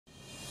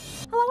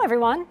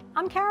everyone,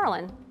 I'm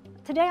Carolyn.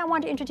 Today I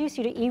want to introduce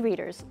you to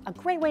eReaders, a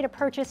great way to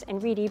purchase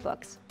and read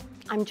ebooks.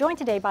 I'm joined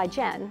today by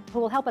Jen, who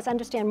will help us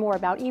understand more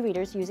about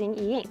eReaders using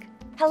e-ink.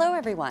 Hello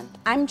everyone,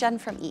 I'm Jen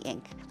from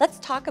e-ink. Let's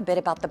talk a bit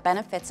about the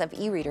benefits of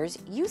eReaders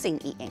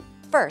using e-ink.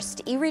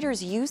 First,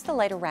 eReaders use the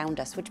light around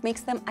us, which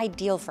makes them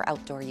ideal for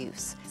outdoor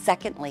use.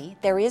 Secondly,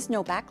 there is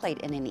no backlight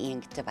in an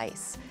e-ink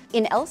device.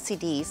 In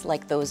LCDs,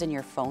 like those in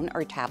your phone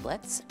or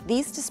tablets,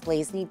 these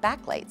displays need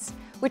backlights,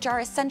 which are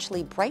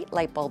essentially bright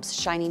light bulbs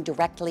shining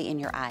directly in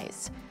your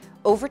eyes.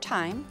 Over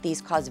time, these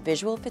cause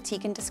visual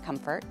fatigue and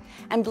discomfort,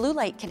 and blue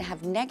light can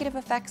have negative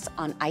effects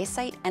on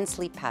eyesight and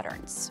sleep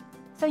patterns.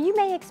 So you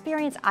may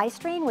experience eye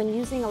strain when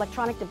using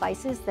electronic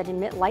devices that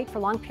emit light for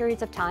long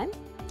periods of time?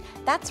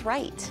 That's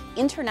right.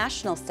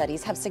 International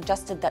studies have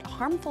suggested that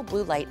harmful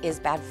blue light is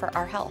bad for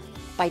our health.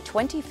 By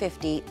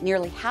 2050,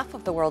 nearly half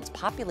of the world's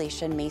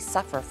population may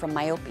suffer from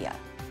myopia.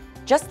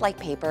 Just like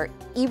paper,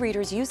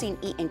 e-readers using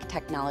e-ink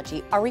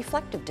technology are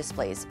reflective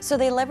displays, so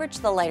they leverage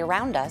the light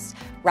around us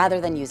rather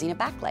than using a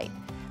backlight.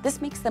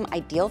 This makes them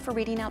ideal for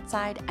reading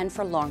outside and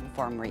for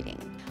long-form reading.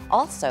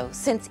 Also,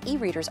 since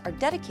e-readers are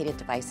dedicated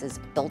devices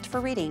built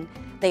for reading,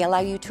 they allow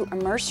you to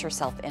immerse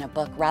yourself in a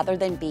book rather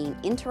than being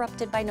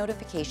interrupted by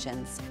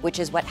notifications, which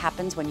is what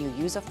happens when you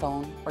use a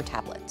phone or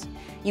tablet.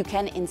 You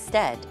can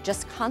instead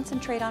just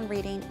concentrate on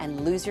reading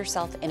and lose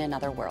yourself in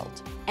another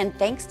world. And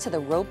thanks to the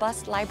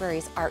robust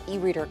libraries our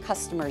e-reader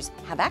customers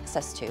have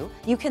access to,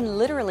 you can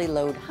literally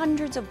load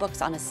hundreds of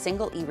books on a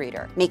single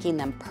e-reader, making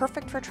them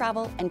perfect for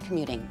travel and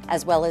commuting,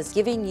 as well as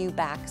giving you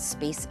back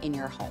space in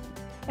your home.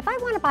 If I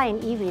want to buy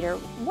an e-reader,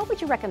 what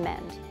would you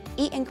recommend?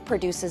 E-ink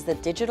produces the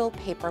digital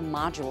paper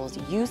modules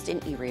used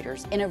in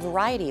e-readers in a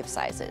variety of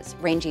sizes,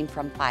 ranging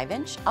from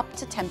 5-inch up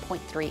to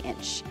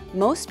 10.3-inch.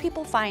 Most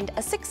people find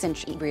a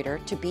 6-inch e-reader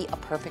to be a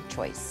perfect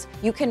choice.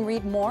 You can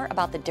read more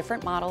about the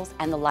different models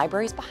and the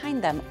libraries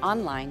behind them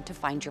online to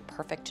find your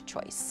perfect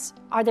choice.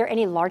 Are there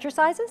any larger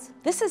sizes?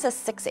 This is a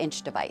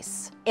 6-inch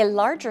device. A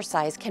larger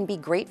size can be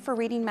great for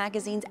reading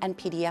magazines and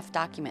PDF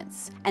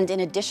documents. And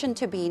in addition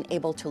to being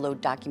able to load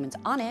documents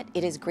on it,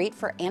 it is great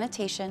for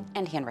annotation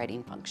and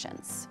handwriting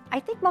functions. I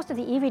think most of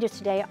the e-readers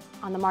today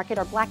on the market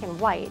are black and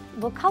white.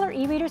 Will color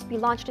e-readers be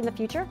launched in the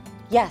future?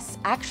 Yes,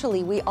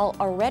 actually, we are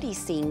already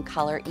seeing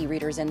color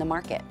e-readers in the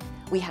market.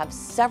 We have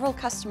several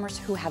customers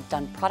who have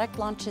done product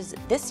launches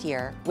this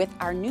year with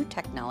our new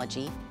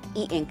technology,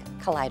 e-ink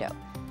Kaleido.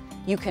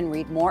 You can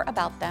read more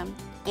about them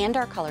and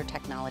our color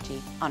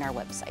technology on our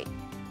website.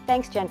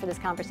 Thanks, Jen, for this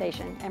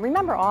conversation. And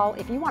remember all,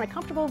 if you want a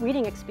comfortable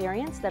reading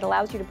experience that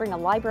allows you to bring a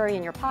library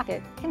in your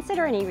pocket,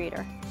 consider an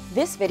e-reader.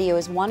 This video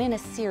is one in a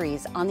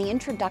series on the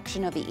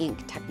introduction of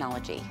e-ink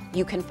technology.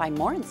 You can find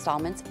more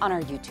installments on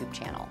our YouTube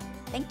channel.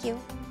 Thank you.